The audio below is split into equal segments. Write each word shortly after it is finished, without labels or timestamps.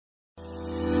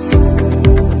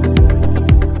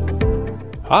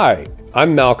Hi,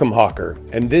 I'm Malcolm Hawker,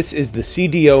 and this is the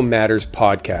CDO Matters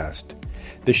podcast,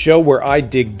 the show where I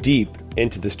dig deep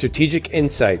into the strategic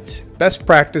insights, best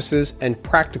practices, and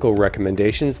practical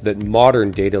recommendations that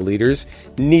modern data leaders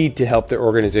need to help their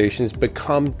organizations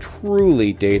become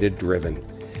truly data-driven.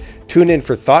 Tune in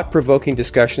for thought-provoking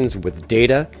discussions with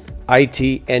data,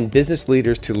 IT, and business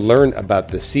leaders to learn about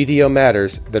the CDO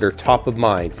matters that are top of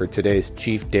mind for today's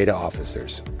chief data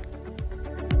officers.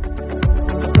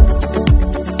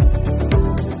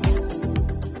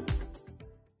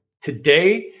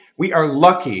 Today, we are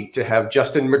lucky to have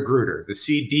Justin Magruder, the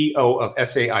CDO of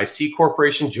SAIC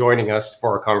Corporation, joining us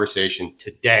for our conversation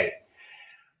today.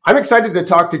 I'm excited to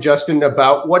talk to Justin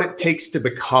about what it takes to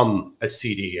become a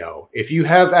CDO. If you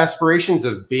have aspirations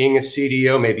of being a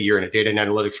CDO, maybe you're in a data and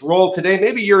analytics role today,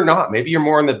 maybe you're not, maybe you're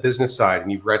more on the business side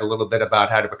and you've read a little bit about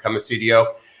how to become a CDO.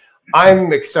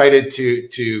 I'm excited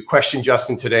to question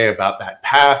Justin today about that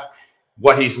path,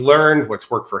 what he's learned,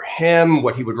 what's worked for him,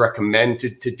 what he would recommend to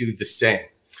do the same.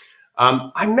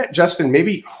 I met Justin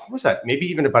maybe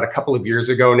even about a couple of years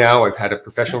ago now. I've had a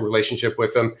professional relationship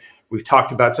with him. We've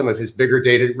talked about some of his bigger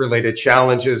data-related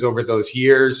challenges over those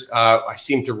years. I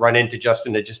seem to run into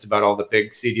Justin at just about all the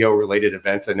big CDO-related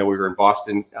events. I know we were in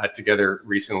Boston together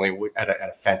recently at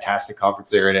a fantastic conference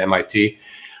there at MIT.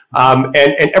 And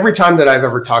every time that I've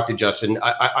ever talked to Justin,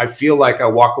 I feel like I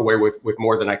walk away with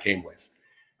more than I came with.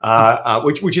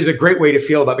 Which is a great way to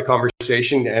feel about the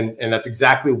conversation. And that's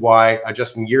exactly why,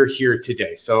 Justin, you're here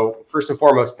today. So first and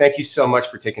foremost, thank you so much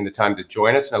for taking the time to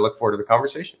join us. And I look forward to the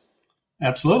conversation.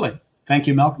 Absolutely. Thank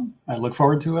you, Malcolm. I look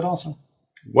forward to it also.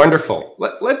 Wonderful.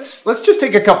 Let's just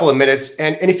take a couple of minutes.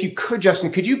 And if you could,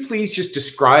 Justin, could you please just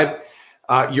describe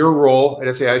your role at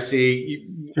SAIC,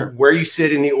 Sure. where you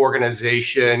sit in the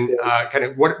organization, kind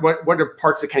of what are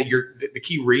parts of kind of the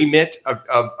key remit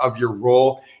of your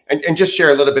role? And just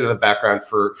share a little bit of the background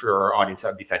for our audience. That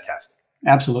would be fantastic.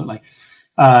 Absolutely.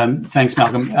 Thanks,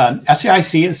 Malcolm.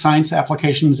 SAIC is Science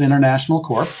Applications International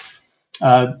Corp.,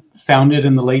 founded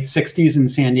in the late 60s in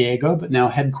San Diego, but now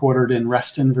headquartered in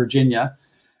Reston, Virginia.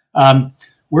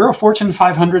 We're a Fortune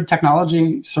 500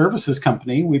 technology services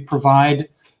company. We provide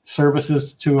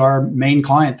services to our main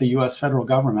client, the U.S. federal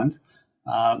government,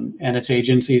 and its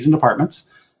agencies and departments.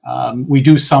 We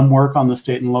do some work on the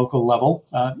state and local level,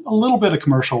 a little bit of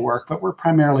commercial work, but we're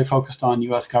primarily focused on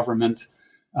U.S. government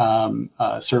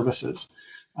services.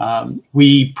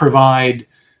 We provide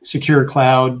secure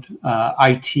cloud,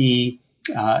 IT,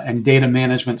 and data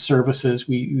management services.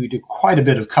 We do quite a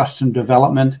bit of custom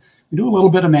development. We do a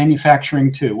little bit of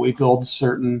manufacturing too. We build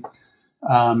certain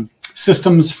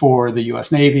systems for the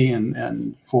U.S. Navy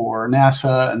and for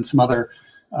NASA and some other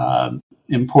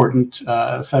important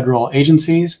federal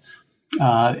agencies.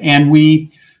 And we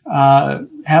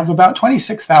have about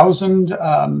 26,000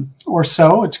 or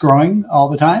so, it's growing all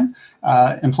the time,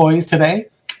 employees today.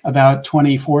 About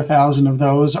 24,000 of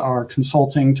those are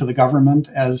consulting to the government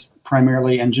as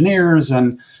primarily engineers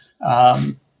and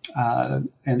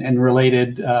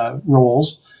related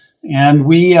roles. And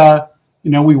we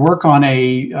work on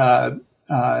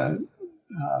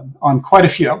on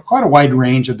quite a wide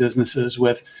range of businesses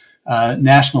with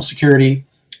national security,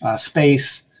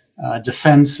 space,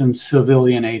 defense, and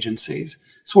civilian agencies.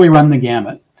 So we run the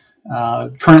gamut.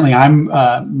 Currently,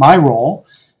 my role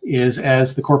is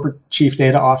as the corporate chief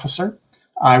data officer.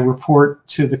 I report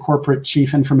to the corporate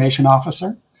chief information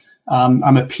officer.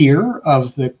 I'm a peer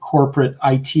of the corporate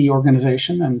IT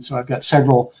organization, and so I've got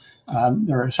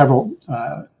there are several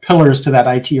pillars to that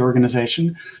IT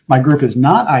organization. My group is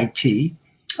not IT,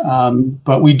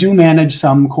 but we do manage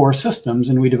some core systems,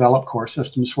 and we develop core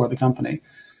systems for the company.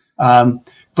 But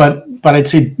I'd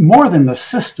say more than the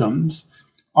systems,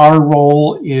 our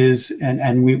role is,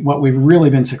 what we've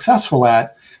really been successful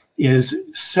at, is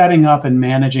setting up and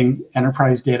managing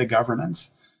enterprise data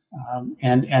governance.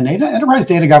 And enterprise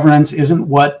data governance isn't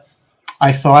what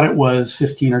I thought it was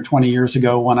 15 or 20 years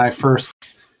ago when I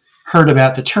first heard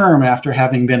about the term after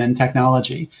having been in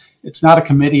technology. It's not a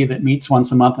committee that meets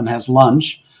once a month and has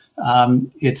lunch.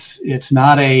 It's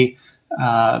not what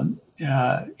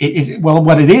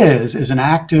it is an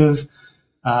active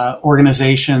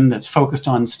organization that's focused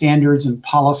on standards and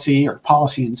policy, or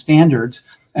policy and standards,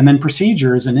 and then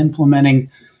procedures, and implementing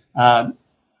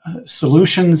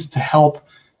solutions to help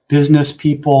business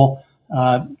people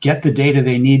get the data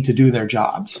they need to do their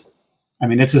jobs. I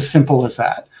mean, it's as simple as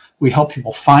that. We help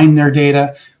people find their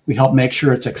data. We help make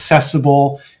sure it's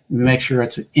accessible. We make sure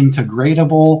it's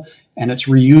integratable and it's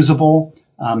reusable,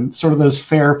 sort of those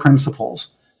FAIR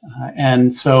principles.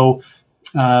 And so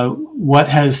what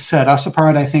has set us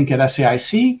apart, I think, at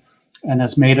SAIC and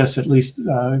has made us, at least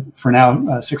for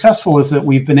now, successful, is that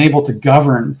we've been able to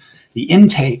govern the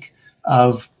intake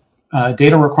of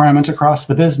data requirements across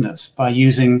the business by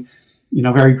using,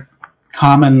 very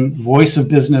common voice of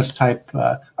business type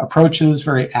approaches,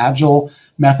 very agile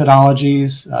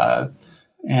methodologies,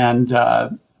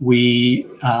 and we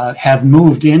have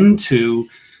moved into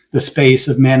the space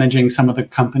of managing some of the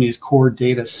company's core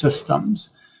data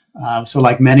systems. So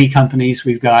like many companies,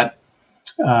 we've got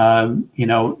a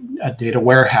data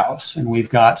warehouse, and we've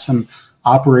got some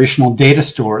operational data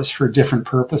stores for different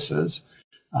purposes.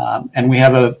 And we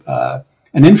have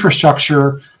an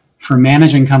infrastructure for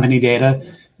managing company data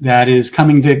that is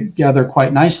coming together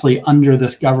quite nicely under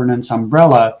this governance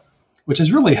umbrella, which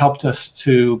has really helped us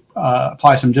to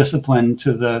apply some discipline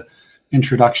to the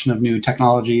introduction of new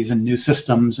technologies and new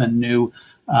systems and new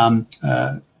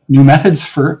methods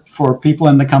for people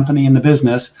in the company and the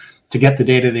business to get the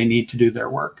data they need to do their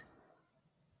work.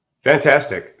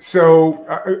 Fantastic. So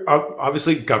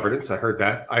obviously governance, I heard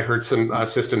that. I heard some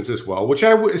systems as well, which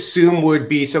I would assume would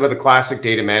be some of the classic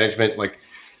data management, like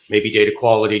maybe data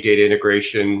quality, data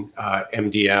integration,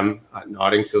 MDM,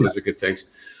 nodding. So those are good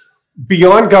things.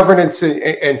 Beyond governance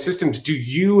and systems, do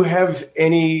you have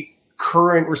any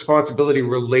current responsibility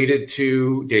related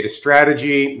to data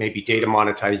strategy, maybe data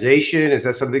monetization? Is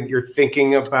that something you're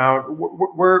thinking about?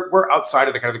 We're outside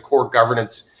of the kind of the core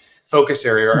governance focus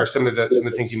area are some of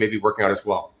the things you may be working on as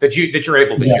well that you're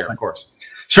able to share, of course.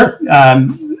 Sure.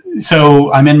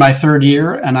 So I'm in my third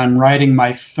year, and I'm writing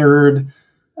my third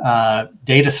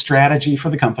data strategy for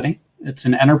the company. It's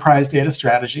an enterprise data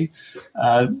strategy.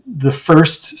 The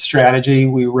first strategy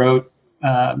we wrote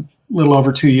a little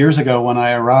over 2 years ago when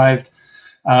I arrived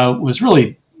was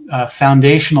really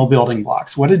foundational building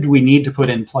blocks. What did we need to put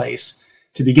in place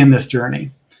to begin this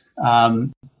journey?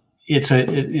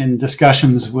 In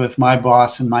discussions with my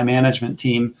boss and my management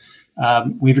team,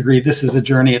 we've agreed this is a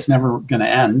journey. It's never going to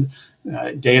end.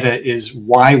 Data is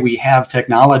why we have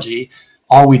technology.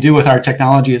 All we do with our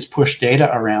technology is push data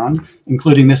around,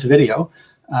 including this video.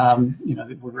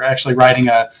 We're actually writing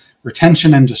a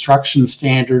retention and destruction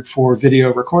standard for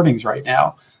video recordings right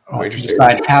now to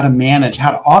decide how to manage,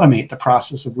 how to automate the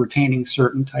process of retaining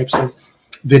certain types of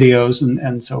videos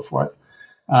and so forth.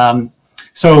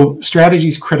 So strategy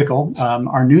is critical.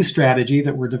 Our new strategy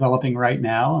that we're developing right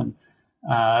now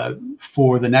and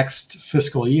for the next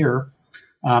fiscal year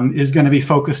is going to be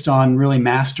focused on really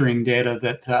mastering data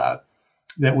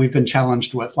that we've been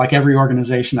challenged with, like every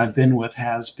organization I've been with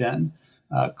has been.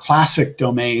 Classic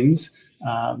domains.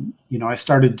 I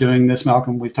started doing this,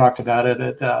 Malcolm, we've talked about it,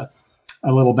 at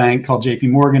a little bank called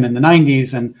JP Morgan in the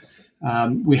 90s, and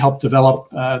we helped develop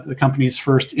the company's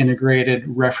first integrated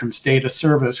reference data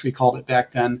service, we called it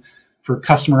back then, for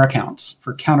customer accounts,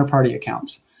 for counterparty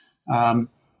accounts.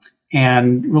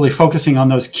 And really focusing on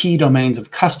those key domains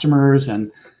of customers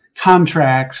and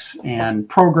contracts and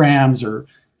programs or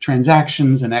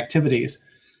transactions and activities.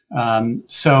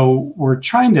 So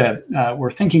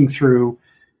we're thinking through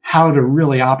how to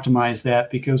really optimize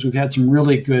that, because we've had some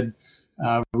really good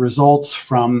results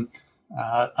from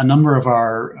a number of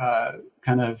our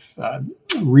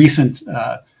recent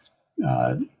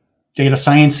data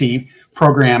science-y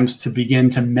programs to begin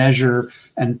to measure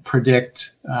and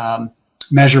predict,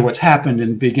 measure what's happened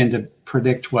and begin to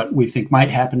predict what we think might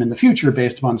happen in the future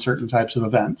based upon certain types of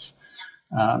events.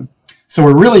 So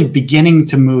we're really beginning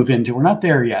to move into, we're not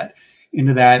there yet,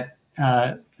 into that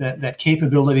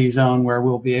capability zone where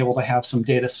we'll be able to have some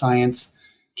data science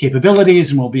capabilities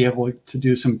and we'll be able to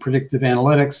do some predictive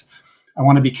analytics. I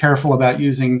want to be careful about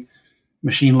using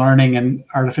machine learning and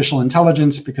artificial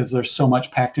intelligence because there's so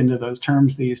much packed into those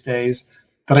terms these days.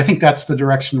 But I think that's the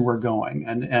direction we're going.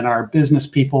 And our business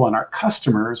people and our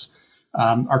customers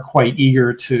are quite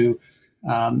eager to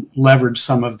leverage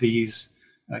some of these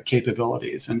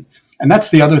capabilities. And that's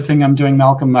the other thing I'm doing,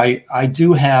 Malcolm. I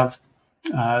do have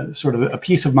sort of a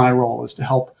piece of my role is to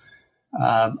help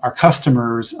our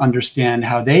customers understand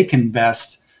how they can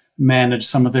best manage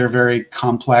some of their very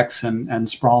complex and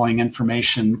sprawling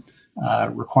information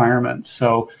requirements.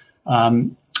 So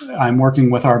I'm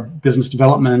working with our business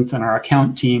development and our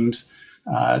account teams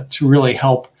to really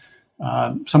help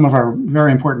some of our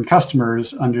very important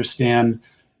customers understand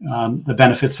the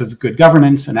benefits of good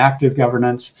governance and active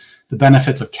governance, the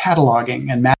benefits of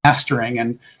cataloging and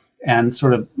mastering and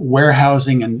sort of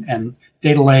warehousing and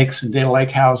data lakes and data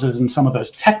lake houses and some of those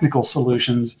technical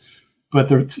solutions, but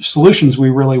the solutions we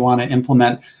really want to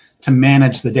implement to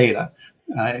manage the data.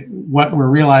 What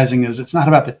we're realizing is it's not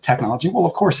about the technology. Well,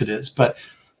 of course it is, but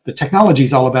the technology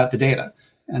is all about the data.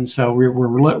 And so we're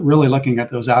really looking at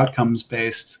those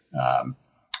outcomes-based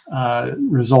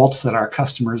results that our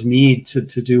customers need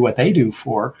to do what they do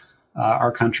for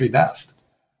our country best.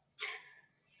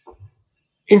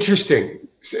 Interesting.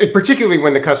 Particularly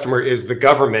when the customer is the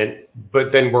government,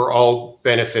 but then we're all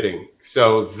benefiting.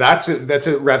 So that's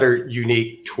a rather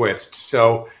unique twist.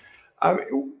 So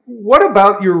what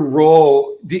about your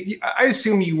role? I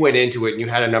assume you went into it and you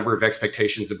had a number of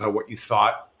expectations about what you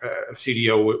thought a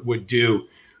CDO would do.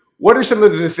 What are some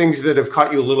of the things that have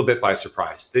caught you a little bit by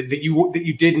surprise that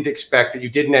you didn't expect, that you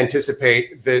didn't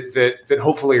anticipate, that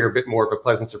hopefully are a bit more of a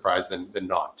pleasant surprise than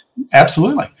not?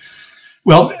 Absolutely.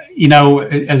 Well,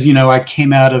 as you know, I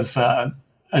came out of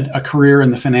a career in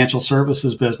the financial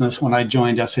services business when I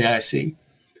joined SAIC,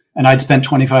 and I'd spent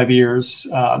 25 years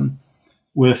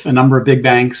with a number of big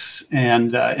banks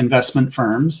and investment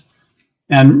firms,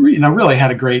 and really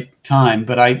had a great time.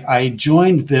 But I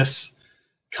joined this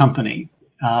company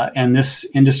and this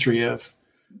industry of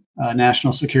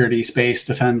national security, space,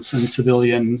 defense, and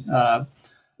civilian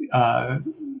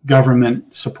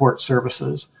government support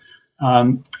services.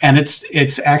 And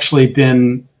it's actually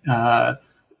been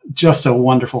just a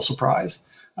wonderful surprise.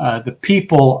 The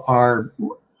people are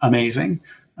amazing.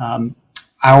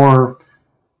 Our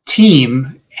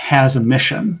team has a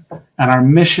mission, and our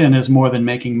mission is more than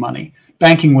making money.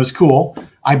 Banking was cool.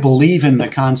 I believe in the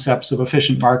concepts of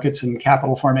efficient markets and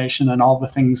capital formation and all the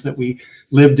things that we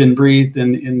lived and breathed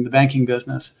in the banking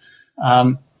business.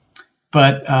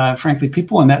 But frankly,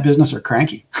 people in that business are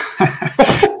cranky.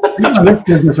 People in this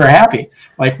business are happy.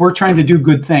 Like, we're trying to do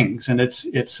good things, and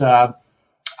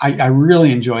I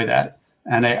really enjoy that,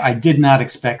 and I did not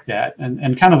expect that.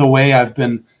 And kind of the way I've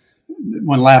been,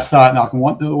 one last thought, Malcolm,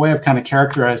 the way I've kind of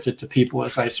characterized it to people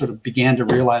as I sort of began to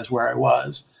realize where I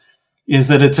was, is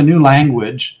that it's a new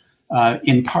language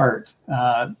in part.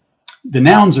 The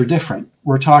nouns are different.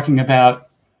 We're talking about,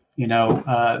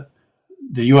 the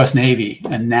U.S. Navy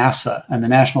and NASA and the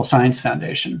National Science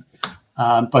Foundation.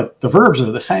 But the verbs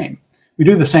are the same. We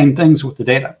do the same things with the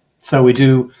data. So we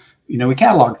do, we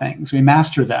catalog things, we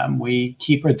master them, we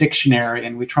keep a dictionary,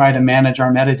 and we try to manage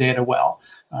our metadata well.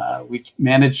 We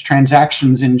manage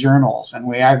transactions in journals, and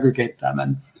we aggregate them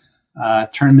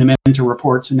and turn them into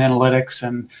reports and analytics.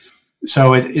 And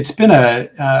so it's been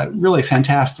a really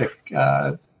fantastic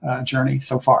journey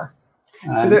so far.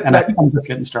 And I think I'm just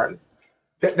getting started.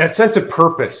 That sense of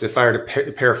purpose, if I were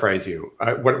to paraphrase you,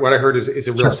 what I heard is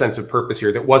a real sense of purpose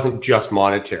here that wasn't just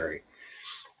monetary.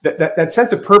 That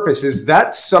sense of purpose, is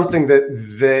that something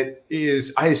that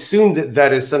is, I assume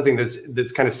that is something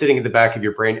that's kind of sitting in the back of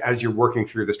your brain as you're working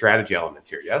through the strategy elements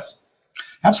here, yes?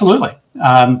 Absolutely.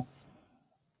 And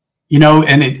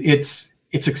it's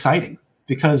exciting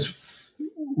because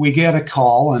we get a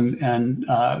call and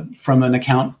from an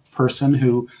account person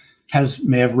who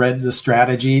may have read the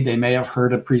strategy. They may have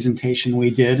heard a presentation we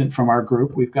did, and from our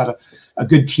group, we've got a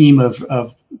good team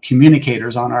of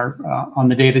communicators on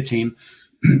the data team,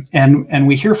 and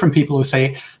we hear from people who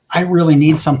say, "I really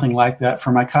need something like that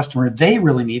for my customer. They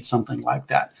really need something like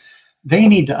that. They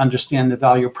need to understand the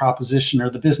value proposition or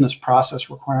the business process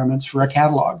requirements for a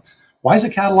catalog. Why is a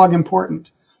catalog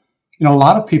important?" A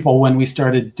lot of people, when we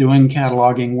started doing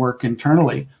cataloging work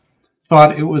internally,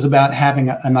 thought it was about having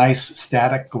a nice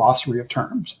static glossary of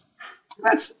terms.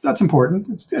 That's important.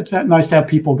 It's nice to have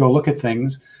people go look at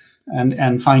things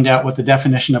and find out what the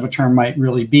definition of a term might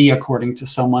really be according to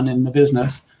someone in the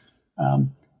business.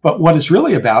 But what it's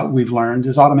really about, we've learned,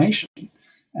 is automation.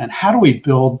 And how do we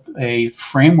build a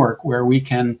framework where we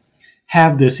can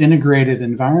have this integrated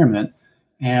environment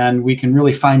and we can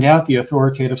really find out the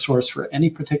authoritative source for any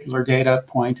particular data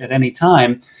point at any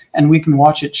time, and we can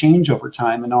watch it change over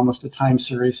time in almost a time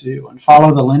series view and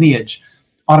follow the lineage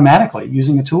automatically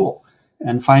using a tool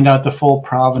and find out the full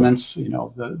provenance,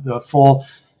 the full,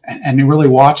 and really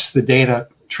watch the data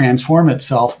transform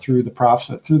itself through the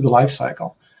process, through the life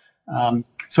cycle.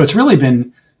 So it's really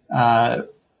been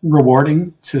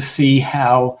rewarding to see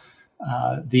how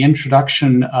the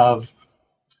introduction of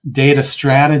data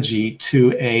strategy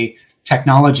to a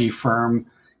technology firm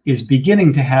is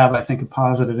beginning to have, I think, a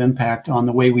positive impact on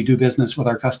the way we do business with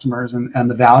our customers and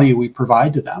the value we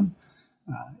provide to them.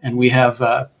 And we have,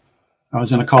 I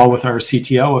was in a call with our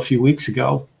CTO a few weeks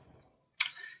ago,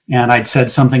 and I'd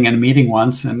said something in a meeting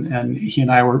once, and he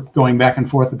and I were going back and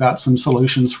forth about some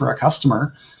solutions for a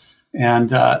customer.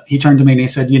 And he turned to me and he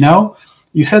said,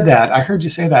 "You said that. I heard you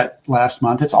say that last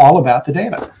month. It's all about the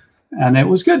data." And it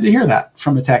was good to hear that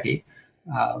from a techie.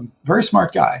 Very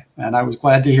smart guy. And I was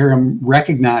glad to hear him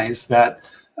recognize that,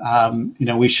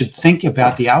 we should think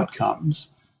about the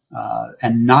outcomes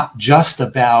and not just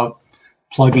about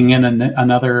plugging in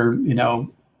another,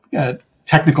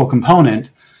 technical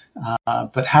component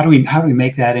But how do we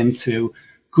make that into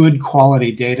good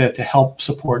quality data to help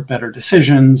support better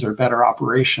decisions or better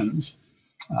operations?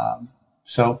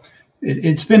 So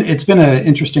it's been an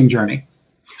interesting journey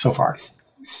so far.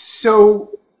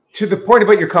 So to the point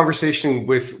about your conversation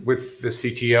with the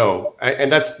CTO,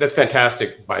 and that's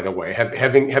fantastic, by the way,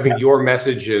 having your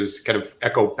messages kind of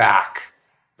echo back,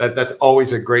 that's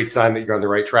always a great sign that you're on the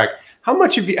right track. How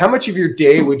much of your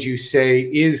day would you say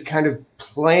is kind of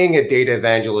playing a data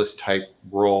evangelist type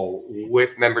role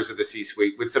with members of the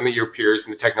C-suite, with some of your peers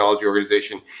in the technology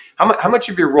organization? How much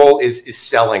of your role is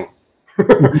selling?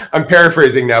 I'm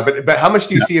paraphrasing now, but how much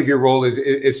do you see of your role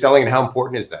is selling, and how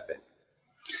important has that been?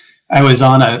 I was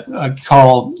on a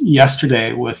call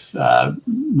yesterday with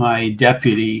my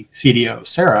deputy CDO,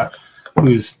 Sarah,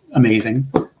 who's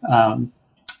amazing.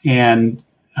 And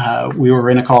we were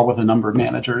in a call with a number of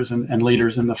managers and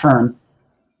leaders in the firm.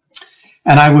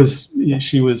 And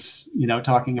she was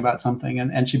talking about something,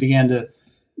 and she began to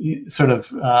sort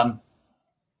of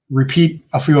repeat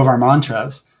a few of our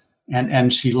mantras.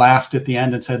 And she laughed at the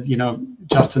end and said,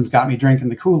 Justin's got me drinking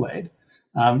the Kool-Aid.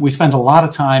 We spent a lot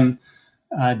of time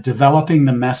developing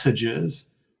the messages,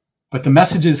 but the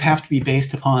messages have to be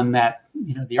based upon that,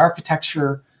 the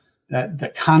architecture, that the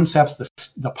concepts,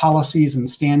 the policies and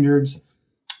standards.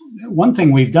 One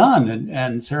thing we've done,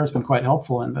 and Sarah's been quite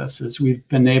helpful in this, is we've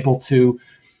been able to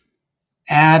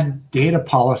add data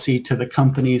policy to the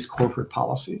company's corporate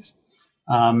policies.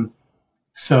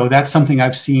 So that's something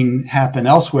I've seen happen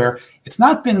elsewhere. It's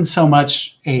not been so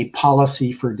much a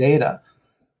policy for data.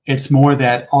 It's more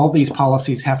that all these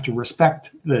policies have to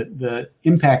respect the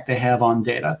impact they have on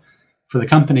data for the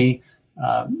company.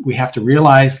 We have to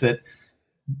realize that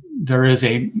there is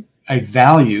a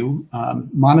value.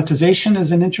 Monetization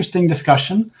is an interesting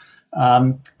discussion,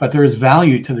 but there is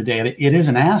value to the data. It is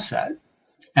an asset,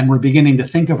 and we're beginning to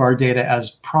think of our data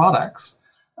as products.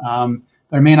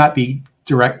 There may not be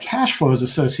direct cash flows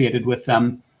associated with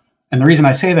them. And the reason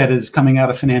I say that is coming out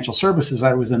of financial services.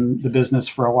 I was in the business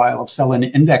for a while of selling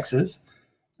indexes,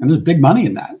 and there's big money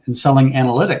in that, and selling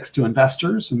analytics to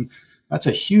investors. And that's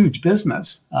a huge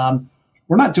business.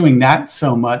 We're not doing that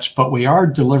so much, but we are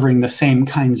delivering the same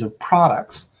kinds of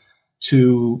products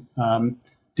to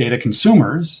data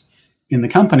consumers in the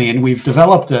company. And we've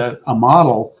developed a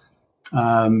model.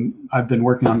 I've been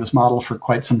working on this model for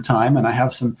quite some time, and I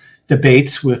have some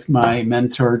debates with my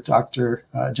mentor, Dr.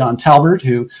 John Talbert,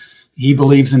 who he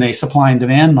believes in a supply and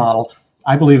demand model.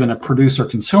 I believe in a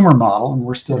producer-consumer model, and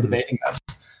we're still debating this.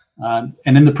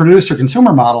 And in the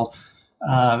producer-consumer model,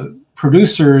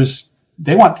 producers,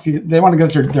 they want to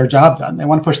get their job done. They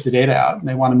want to push the data out, and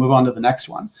they want to move on to the next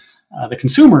one. The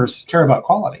consumers care about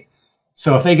quality.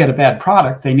 So if they get a bad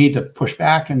product, they need to push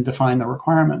back and define the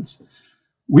requirements.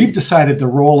 We've decided the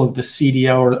role of the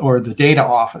CDO or the data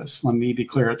office. Let me be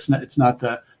clear: it's not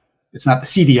the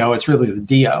CDO; it's really the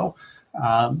DO.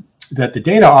 That the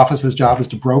data office's job is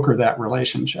to broker that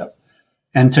relationship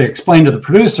and to explain to the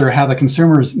producer how the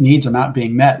consumer's needs are not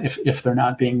being met if they're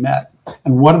not being met,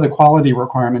 and what are the quality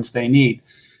requirements they need.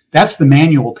 That's the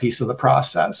manual piece of the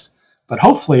process. But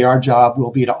hopefully, our job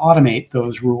will be to automate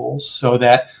those rules so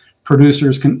that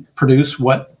producers can produce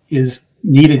what is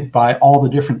needed by all the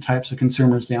different types of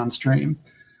consumers downstream.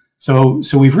 So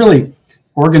we've really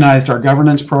organized our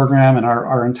governance program and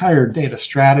our entire data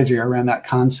strategy around that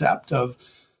concept of,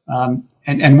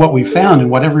 and what we found and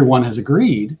what everyone has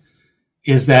agreed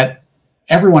is that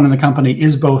everyone in the company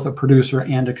is both a producer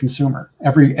and a consumer.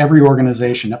 Every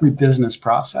organization, every business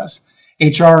process.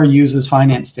 HR uses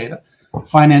finance data,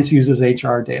 finance uses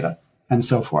HR data, and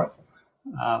so forth.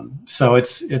 So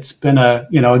it's been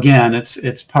again,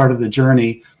 it's part of the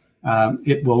journey.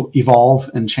 It will evolve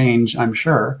and change, I'm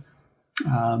sure.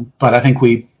 But I think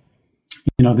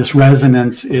this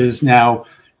resonance is now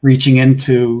reaching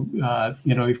into,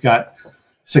 we've got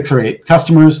 6 or 8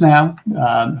 customers now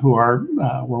who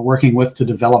we're working with to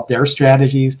develop their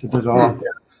strategies, to develop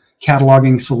their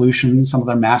cataloging solutions, some of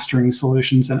their mastering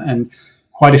solutions, and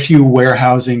quite a few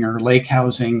warehousing or lake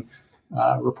housing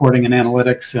reporting and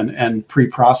analytics and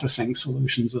pre-processing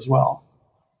solutions as well.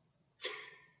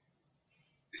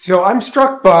 So I'm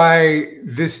struck by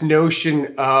this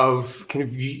notion of kind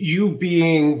of you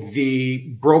being the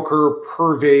broker,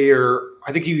 purveyor,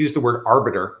 I think you used the word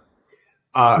arbiter,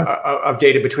 of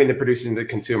data between the producers and the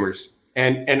consumers.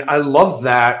 And I love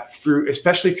that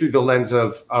especially through the lens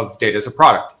of data as a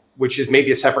product, which is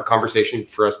maybe a separate conversation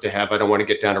for us to have. I don't want to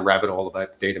get down a rabbit hole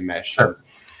about data mesh. Sure.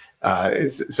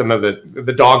 Some of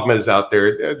the dogmas out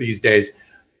there these days.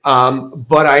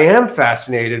 But I am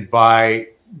fascinated by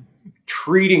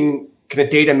treating kind of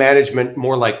data management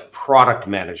more like product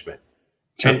management.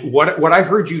 Sure. And what I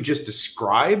heard you just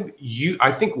describe,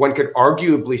 I think one could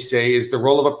arguably say is the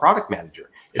role of a product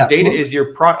manager. If Absolutely. data is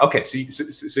your product, okay,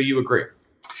 so you agree.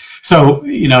 So,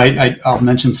 I'll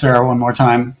mention Sarah one more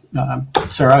time.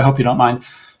 Sarah, I hope you don't mind.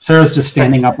 Sarah's just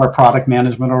standing up our product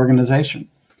management organization.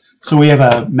 So we have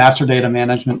a master data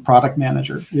management product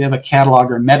manager. We have a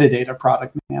catalog or metadata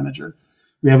product manager.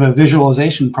 We have a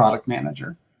visualization product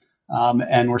manager.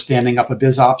 And we're standing up a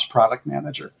BizOps product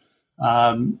manager.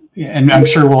 And I'm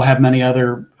sure we'll have many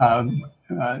other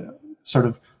sort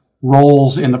of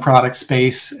roles in the product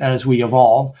space as we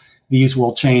evolve. These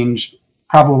will change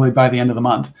probably by the end of the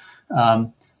month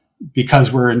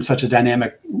because we're in such a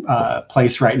dynamic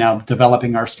place right now,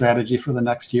 developing our strategy for the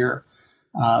next year.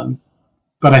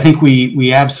 But I think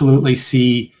we absolutely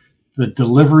see the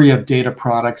delivery of data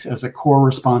products as a core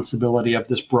responsibility of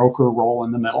this broker role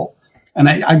in the middle. And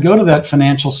I go to that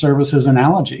financial services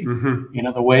analogy.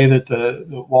 Mm-hmm. The way that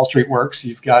the Wall Street works,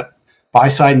 you've got buy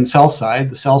side and sell side,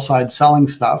 the sell side selling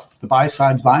stuff, the buy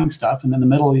side's buying stuff, and in the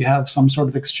middle you have some sort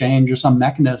of exchange or some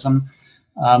mechanism.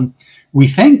 We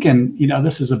think, and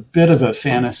this is a bit of a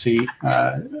fantasy,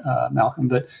 Malcolm,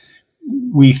 but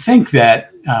we think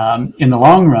that in the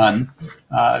long run,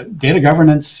 data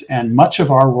governance and much of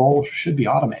our role should be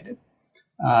automated.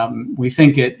 We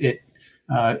think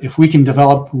if we can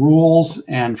develop rules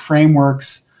and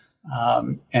frameworks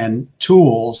and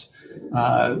tools,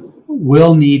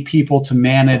 we'll need people to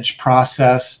manage,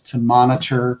 process, to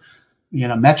monitor,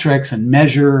 metrics and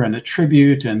measure and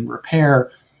attribute and repair.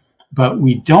 But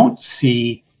we don't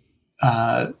see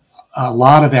a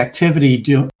lot of activity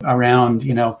around,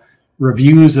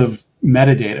 reviews of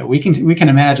metadata. We can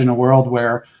imagine a world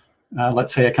where,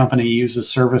 let's say, a company uses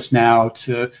ServiceNow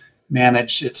to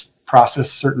manage its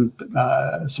certain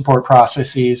support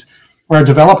processes, where a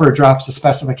developer drops a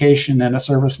specification in a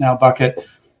ServiceNow bucket,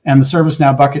 and the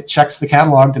ServiceNow bucket checks the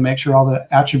catalog to make sure all the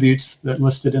attributes that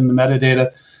listed in the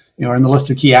metadata, or in the list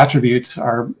of key attributes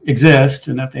exist.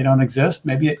 And if they don't exist,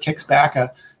 maybe it kicks back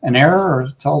an error or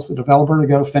tells the developer to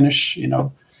go finish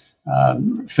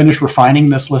refining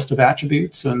this list of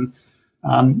attributes. And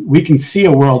we can see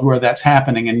a world where that's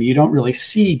happening, and you don't really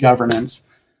see governance,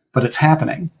 but it's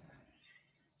happening.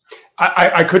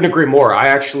 I couldn't agree more. I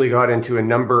actually got into a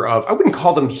number of, I wouldn't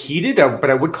call them heated, but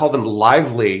I would call them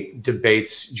lively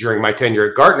debates during my tenure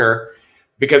at Gartner,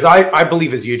 because I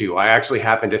believe, as you do, I actually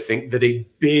happen to think that a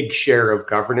big share of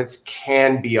governance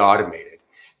can be automated.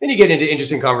 Then you get into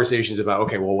interesting conversations about,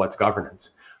 okay, well, what's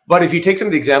governance? But if you take some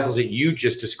of the examples that you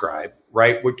just described,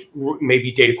 right, which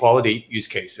maybe data quality use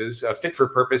cases, a fit for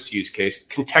purpose use case,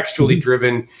 contextually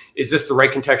driven, is this the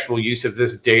right contextual use of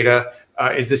this data?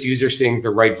 Is this user seeing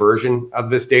the right version of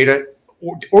this data,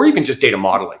 or even just data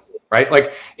modeling, right?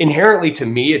 Like inherently to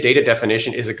me, a data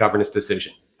definition is a governance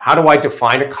decision. How do I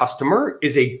define a customer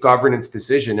is a governance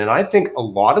decision. And I think a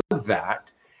lot of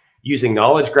that, using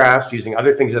knowledge graphs, using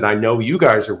other things that I know you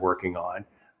guys are working on,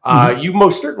 you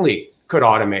most certainly could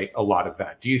automate a lot of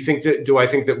that. Do I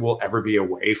think that we'll ever be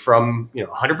away from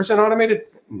 100% automated?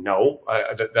 No,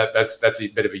 that's a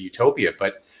bit of a utopia,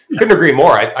 but couldn't agree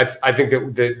more. I think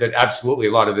that absolutely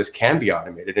a lot of this can be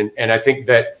automated, and I think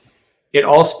that it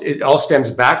all stems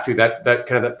back to that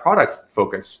kind of that product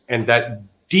focus and that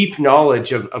deep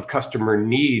knowledge of customer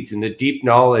needs and the deep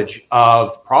knowledge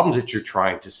of problems that you're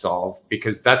trying to solve,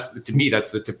 because to me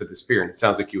that's the tip of the spear, and it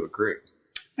sounds like you agree.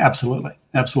 Absolutely.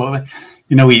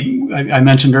 I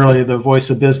mentioned earlier the voice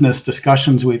of business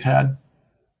discussions we've had,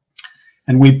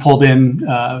 and we pulled in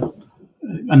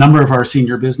a number of our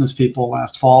senior business people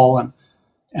last fall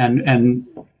and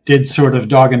did sort of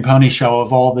dog and pony show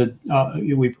of all the,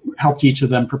 we helped each of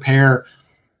them prepare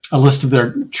a list of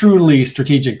their truly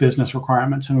strategic business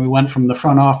requirements. And we went from the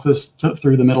front office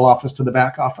through the middle office to the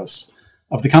back office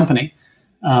of the company.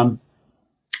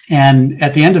 And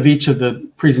at the end of each of the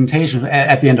presentations,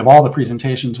 at the end of all the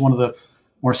presentations, one of the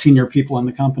more senior people in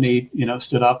the company,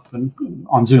 stood up and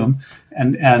on Zoom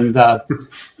and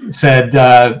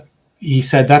said, he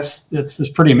said, that's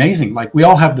pretty amazing. Like, we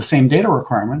all have the same data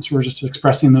requirements. We're just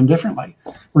expressing them differently.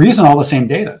 We're using all the same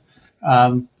data.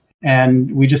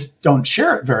 And we just don't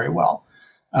share it very well,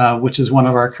 which is one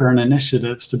of our current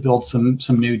initiatives to build some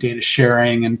new data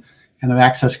sharing and kind of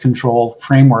access control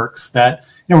frameworks that,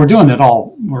 we're doing it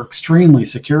all. We're extremely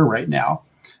secure right now.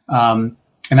 And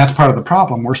that's part of the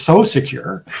problem. We're so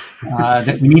secure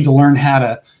that we need to learn how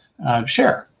to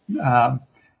share.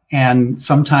 And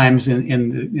sometimes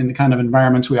in the kind of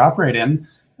environments we operate in,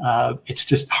 it's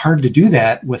just hard to do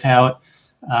that without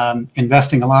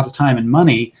investing a lot of time and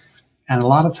money. And a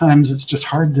lot of times it's just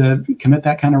hard to commit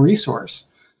that kind of resource.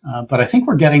 But I think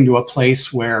we're getting to a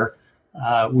place where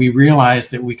we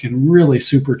realized that we can really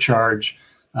supercharge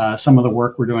some of the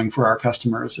work we're doing for our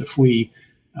customers if we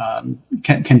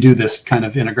can do this kind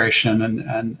of integration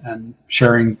and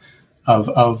sharing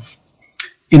of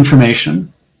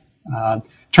information.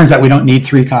 Turns out we don't need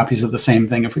 3 copies of the same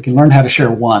thing. If we can learn how to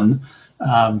share one,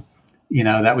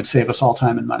 that would save us all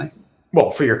time and money. Well,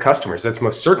 for your customers, that's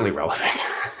most certainly relevant.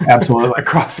 Absolutely.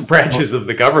 Across the branches of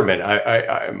the government.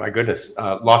 My goodness,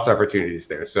 lots of opportunities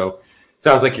there. So it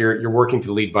sounds like you're working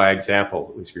to lead by example,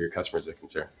 at least for your customers are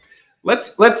concerned.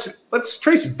 Let's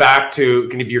trace back to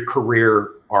kind of your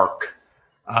career arc.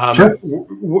 Sure.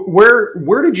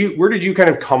 Where did you kind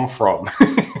of come from?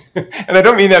 And I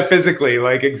don't mean that physically,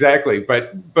 like exactly,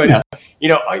 but yeah.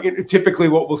 Typically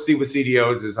what we'll see with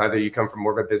CDOs is either you come from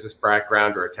more of a business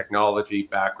background or a technology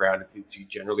background. It's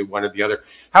generally one or the other.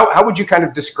 How would you kind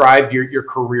of describe your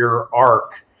career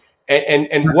arc,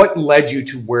 and what led you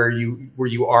to where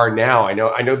you are now? I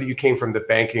know that you came from the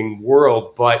banking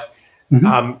world, but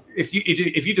if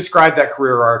you describe that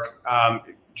career arc,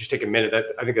 just take a minute.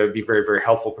 I think that would be very, very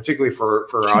helpful, particularly for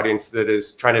our audience that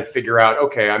is trying to figure out,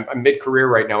 okay, I'm mid-career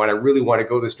right now and I really want to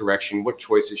go this direction. What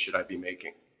choices should I be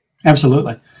making?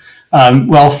 Absolutely.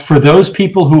 Well, for those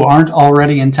people who aren't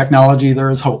already in technology, there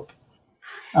is hope.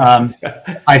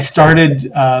 I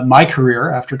started my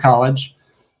career after college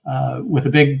with a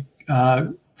big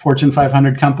Fortune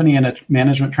 500 company in a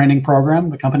management training program.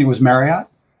 The company was Marriott.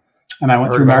 And I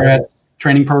went through Marriott's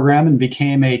training program and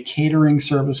became a catering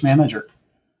service manager.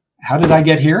 How did I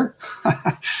get here?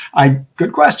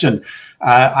 Good question.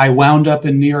 I wound up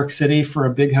in New York City for a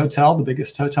big hotel, the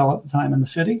biggest hotel at the time in the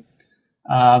city.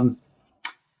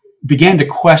 Began to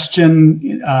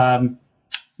question some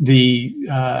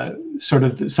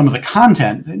of the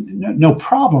content. No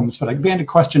problems, but I began to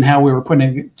question how we were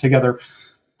putting together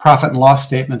profit and loss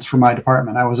statements for my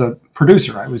department. I was a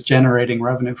producer. I was generating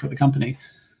revenue for the company.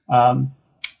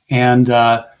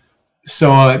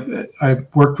 So I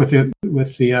worked with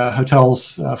the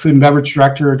hotel's food and beverage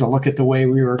director to look at the way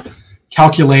we were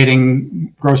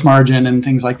calculating gross margin and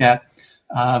things like that,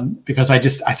 because I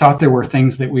thought there were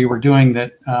things that we were doing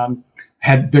that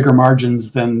had bigger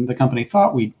margins than the company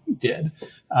thought we did.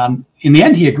 In the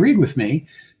end, he agreed with me,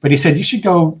 but he said, you should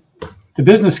go to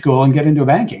business school and get into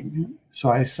banking. So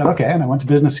I said, okay, and I went to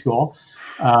business school,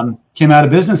 came out of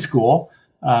business school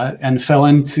and fell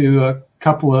into a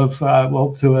couple of,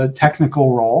 to a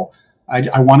technical role.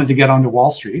 I wanted to get onto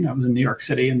Wall Street. I was in New York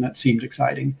City and that seemed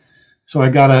exciting. So I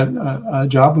got a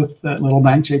job with that little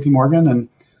bank, JP Morgan, and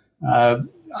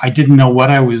I didn't know what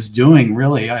I was doing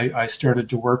really. I started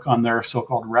to work on their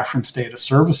so-called reference data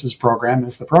services program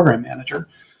as the program manager.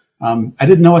 I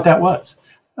didn't know what that was.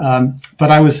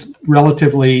 But I was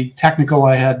relatively technical.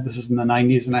 This is in the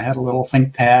 90s, and I had a little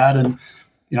ThinkPad, and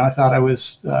I thought I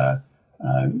was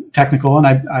technical, and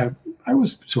I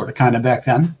was sort of kind of back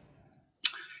then.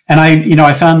 And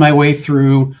I found my way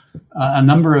through a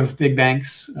number of big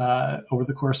banks over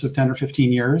the course of 10 or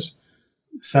 15 years,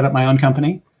 set up my own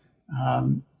company.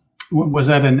 Was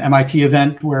at an MIT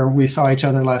event where we saw each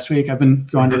other last week. I've been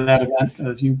going to that event,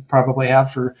 as you probably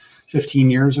have, for 15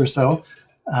 years or so.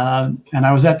 And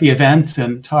I was at the event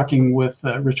and talking with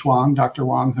Rich Wong, Dr.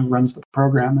 Wong, who runs the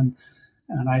program.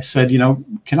 And I said,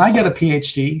 can I get a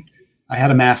PhD? I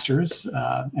had a master's,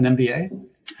 an MBA.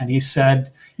 And he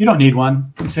said, you don't need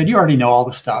one. He said, you already know all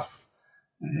the stuff.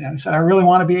 And I said, I really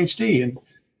want a PhD. And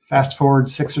fast forward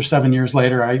 6 or 7 years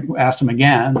later, I asked him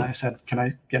again. I said, can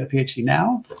I get a PhD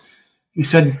now? He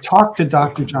said, talk to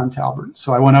Dr. John Talbert.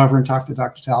 So I went over and talked to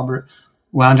Dr. Talbert,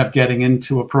 wound up getting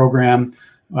into a program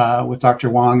with Dr.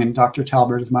 Wong and Dr.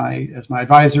 Talbert as my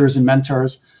advisors and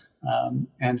mentors,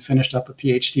 and finished up a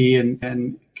PhD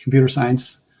in computer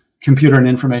science, computer and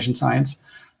information science.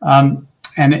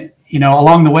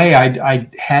 Along the way, I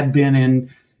had been in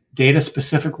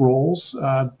data-specific roles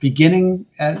beginning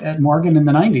at Morgan in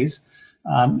the 90s.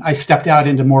 I stepped out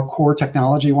into more core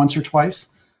technology once or twice,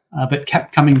 but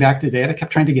kept coming back to data,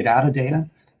 kept trying to get out of data,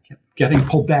 kept getting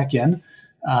pulled back in.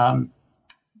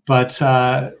 But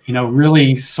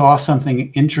really saw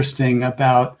something interesting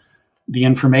about the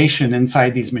information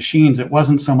inside these machines. It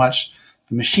wasn't so much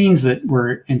the machines that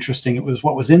were interesting, it was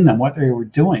what was in them, what they were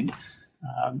doing.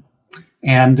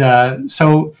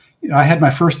 So I had my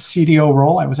first CDO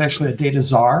role. I was actually a data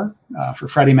czar for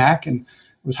Freddie Mac, and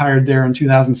was hired there in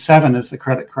 2007 as the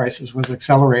credit crisis was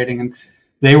accelerating. And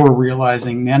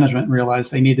management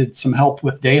realized they needed some help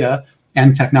with data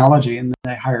and technology. And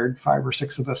they hired 5 or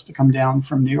 6 of us to come down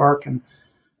from New York. And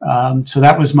so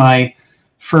that was my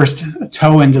first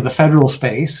toe into the federal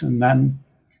space. And then,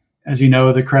 as you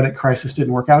know, the credit crisis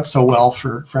didn't work out so well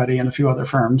for Freddie and a few other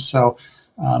firms. So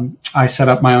I set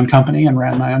up my own company and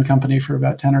ran my own company for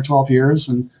about 10 or 12 years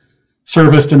and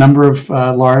serviced a number of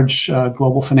large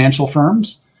global financial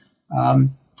firms,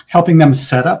 helping them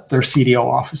set up their CDO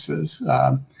offices,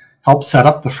 helped set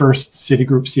up the first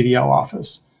Citigroup CDO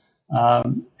office,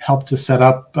 helped to set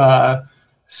up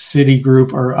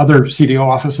Citigroup or other CDO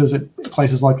offices at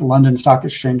places like the London Stock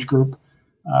Exchange Group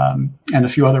and a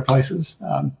few other places.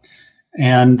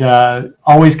 And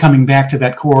always coming back to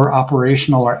that core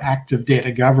operational or active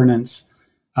data governance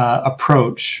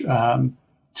approach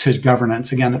to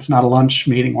governance. Again, it's not a lunch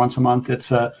meeting once a month.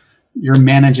 It's you're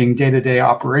managing day-to-day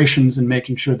operations and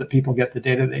making sure that people get the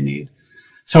data they need.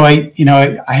 So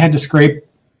I had to scrape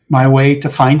my way to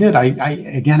find it.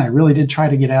 I really did try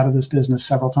to get out of this business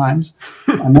several times.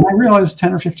 And then I realized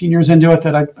 10 or 15 years into it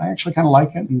that I actually kind of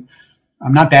like it, and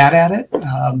I'm not bad at it.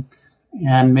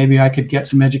 And maybe I could get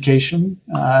some education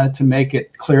to make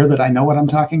it clear that I know what I'm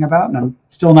talking about. And I'm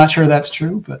still not sure that's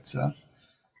true, but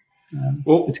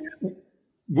well,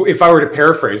 if I were to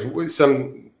paraphrase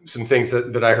some things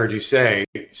that I heard you say.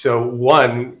 So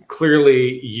one,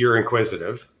 clearly you're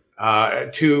inquisitive.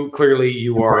 Two, clearly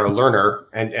you are a learner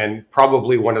and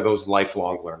probably one of those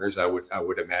lifelong learners, I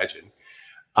would imagine.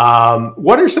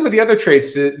 What are some of the other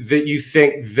traits that you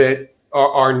think that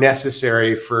are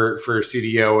necessary for a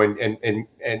CDO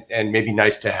and maybe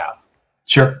nice to have?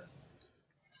 Sure.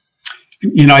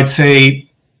 I'd say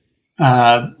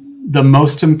the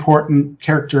most important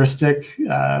characteristic,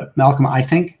 Malcolm, I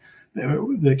think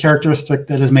the characteristic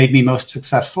that has made me most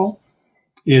successful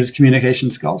is communication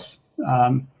skills.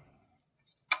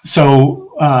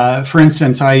 So, for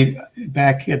instance,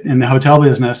 back in the hotel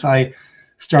business, I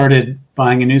started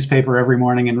buying a newspaper every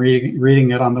morning and reading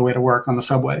it on the way to work on the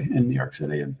subway in New York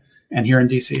City, and here in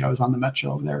DC. I was on the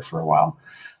Metro there for a while,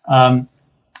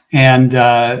 and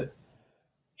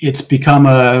it's become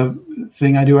a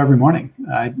thing I do every morning.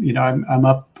 I'm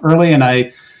up early and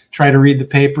I try to read the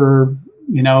paper,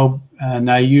 and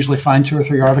I usually find 2 or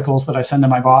 3 articles that I send to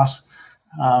my boss.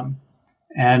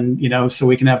 And so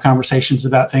we can have conversations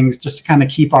about things just to kind of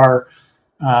keep our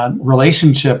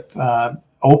relationship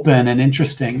open and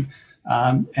interesting.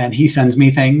 And he sends me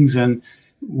things and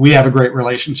we have a great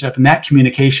relationship, and that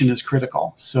communication is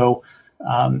critical. So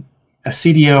a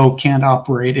CDO can't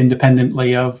operate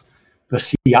independently of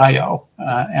the CIO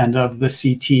and of the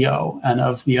CTO and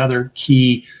of the other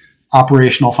key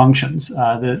operational functions.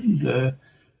 The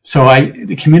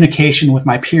communication with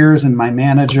my peers and my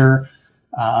manager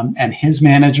and his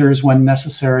managers when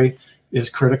necessary is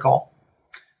critical.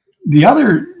 The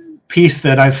other piece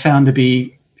that I've found to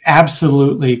be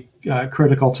absolutely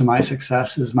critical to my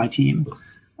success is my team.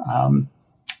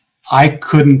 I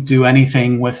couldn't do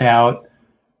anything without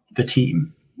the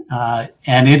team,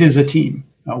 and it is a team.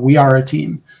 We are a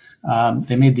team.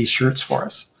 They made these shirts for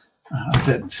us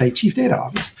that say Chief Data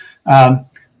Office.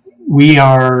 We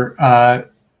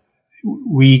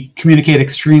communicate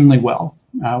extremely well.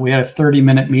 We had a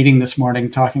 30-minute meeting this morning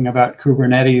talking about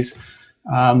Kubernetes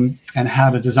and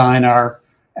how to design our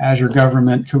Azure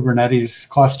government Kubernetes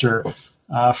cluster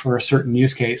for a certain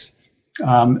use case.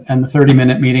 And the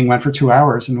 30-minute meeting went for 2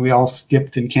 hours, and we all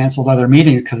skipped and canceled other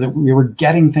meetings because we were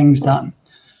getting things done.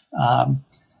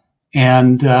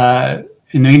 And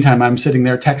in the meantime, I'm sitting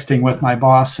there texting with my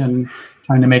boss and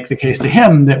trying to make the case to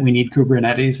him that we need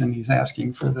Kubernetes, and he's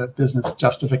asking for the business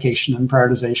justification and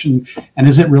prioritization. And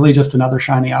is it really just another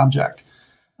shiny object?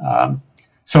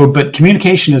 But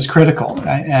communication is critical,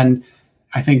 and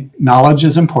I think knowledge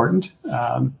is important.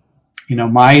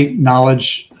 My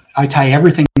knowledge, I tie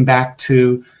everything back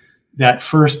to that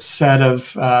first set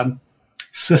of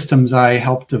systems I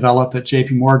helped develop at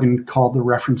JP Morgan called the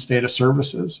Reference Data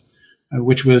Services,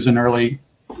 which was an early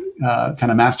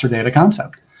kind of master data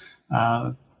concept.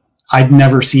 I'd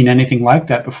never seen anything like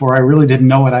that before. I really didn't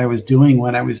know what I was doing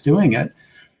when I was doing it.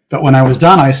 But when I was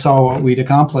done, I saw what we'd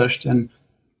accomplished. And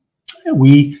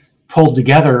we pulled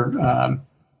together,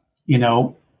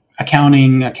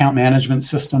 accounting, account management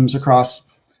systems across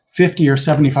 50 or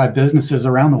 75 businesses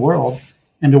around the world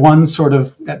into one sort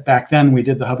of, back then we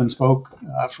did the hub and spoke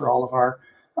for all of our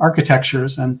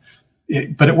architectures.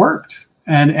 But it worked.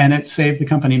 And it saved the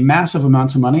company massive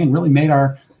amounts of money and really made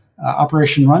our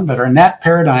operation run better. And that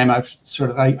paradigm,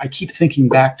 I keep thinking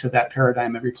back to that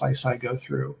paradigm every place I go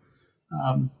through.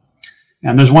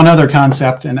 And there's one other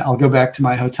concept, and I'll go back to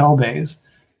my hotel days.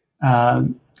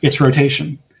 It's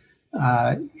rotation.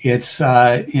 It's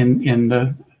in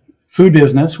the food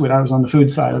business, when I was on the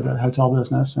food side of the hotel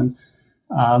business, and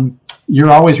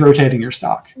you're always rotating your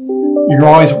stock. You're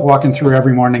always walking through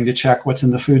every morning to check what's in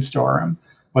the food storeroom,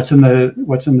 what's in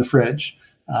the fridge,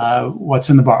 What's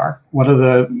in the bar? What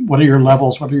are your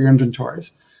levels? What are your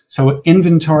inventories? So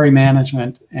inventory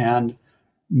management and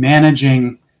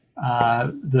managing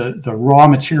the raw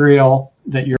material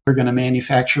that you're going to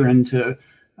manufacture into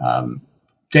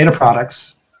data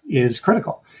products is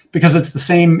critical, because it's the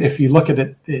same. If you look at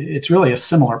it, it's really a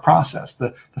similar process.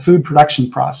 The food production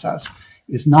process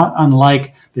is not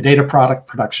unlike the data product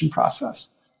production process.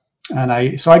 And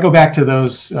I go back to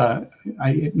those.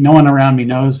 No one around me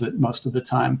knows it most of the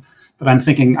time, but I'm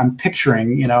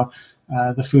picturing,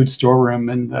 the food storeroom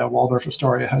in the Waldorf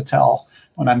Astoria Hotel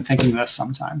when I'm thinking this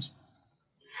sometimes.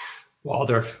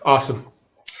 Waldorf, awesome.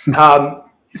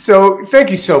 So thank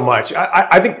you so much.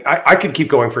 I think I could keep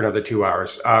going for another 2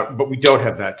 hours, but we don't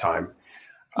have that time.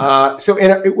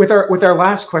 With our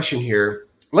last question here,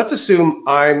 let's assume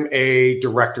I'm a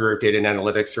director of data and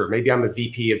analytics, or maybe I'm a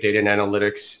VP of data and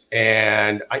analytics,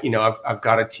 and I've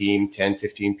got a team, 10,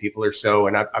 15 people or so,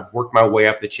 and I've worked my way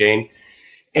up the chain,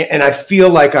 and I feel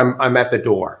like I'm at the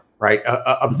door, right,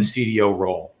 of the CDO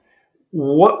role.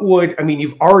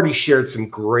 You've already shared some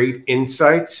great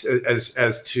insights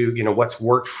as to, what's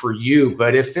worked for you,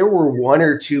 but if there were one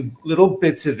or two little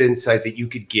bits of insight that you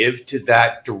could give to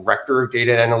that director of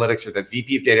data analytics or that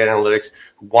VP of data analytics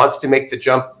who wants to make the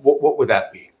jump, what would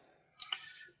that be?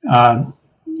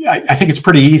 I think it's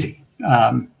pretty easy.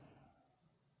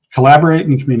 Collaborate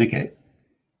and communicate.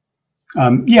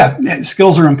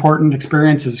 Skills are important.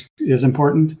 Experience is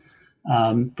important.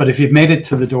 But if you've made it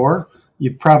to the door,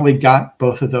 you've probably got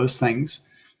both of those things.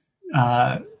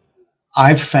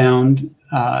 I've found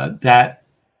that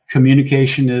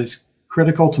communication is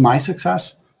critical to my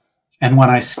success. And when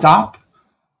I stop,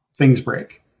 things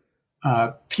break.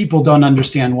 People don't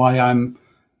understand why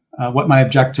what my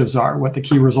objectives are, what the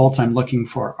key results I'm looking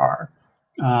for are.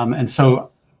 And so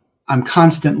I'm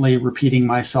constantly repeating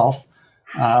myself.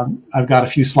 I've got a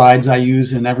few slides I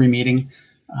use in every meeting.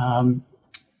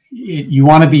 You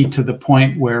want to be to the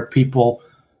point where people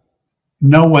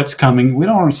know what's coming. We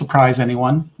don't want to surprise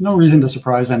anyone. No reason to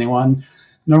surprise anyone.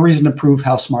 No reason to prove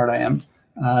how smart I am.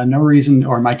 No reason,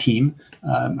 or my team.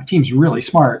 My team's really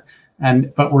smart,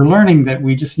 but we're learning that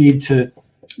we just need to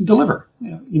deliver.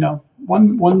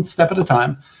 One step at a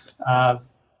time.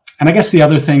 And I guess the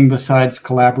other thing besides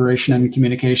collaboration and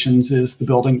communications is the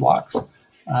building blocks.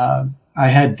 I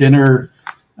had dinner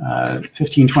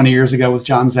 15, 20 years ago with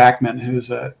John Zachman,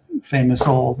 who's a famous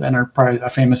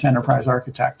enterprise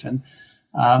architect. And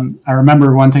I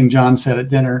remember one thing John said at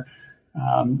dinner.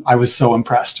 I was so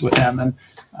impressed with him. And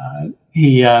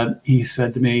he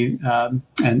said to me,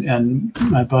 and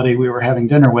my buddy we were having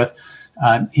dinner with,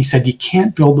 he said, you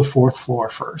can't build the fourth floor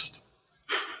first.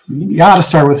 You got to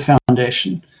start with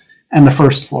foundation and the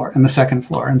first floor and the second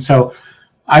floor. And so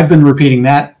I've been repeating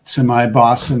that to my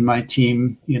boss and my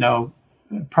team,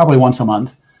 probably once a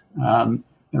month.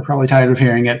 They're probably tired of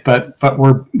hearing it, but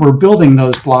we're building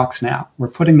those blocks now. We're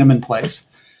putting them in place.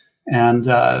 And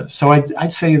so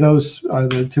I'd say those are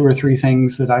the two or three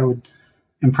things that I would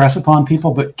impress upon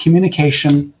people, but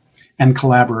communication and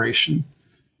collaboration.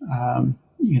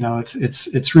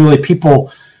 It's really,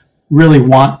 people really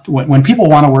want, when people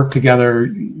want to work together,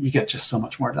 you get just so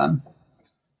much more done.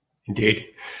 Indeed.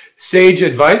 Sage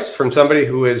advice from somebody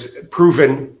who has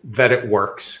proven that it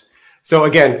works. So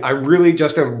again, I really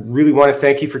want to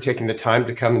thank you for taking the time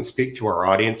to come and speak to our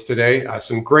audience today.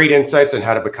 Some great insights on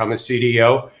how to become a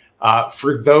CDO.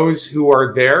 For those who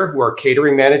are there, who are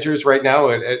catering managers right now,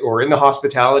 or in the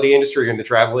hospitality industry, or in the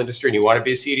travel industry, and you want to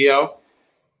be a CDO,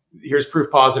 here's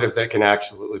proof positive that can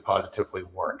absolutely positively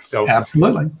work. So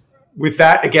absolutely. With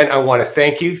that, again, I want to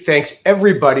thank you. Thanks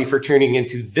everybody for tuning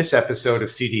into this episode of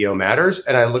CDO Matters,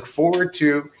 and I look forward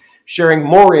to sharing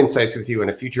more insights with you in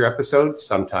a future episode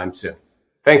sometime soon.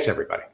 Thanks, everybody.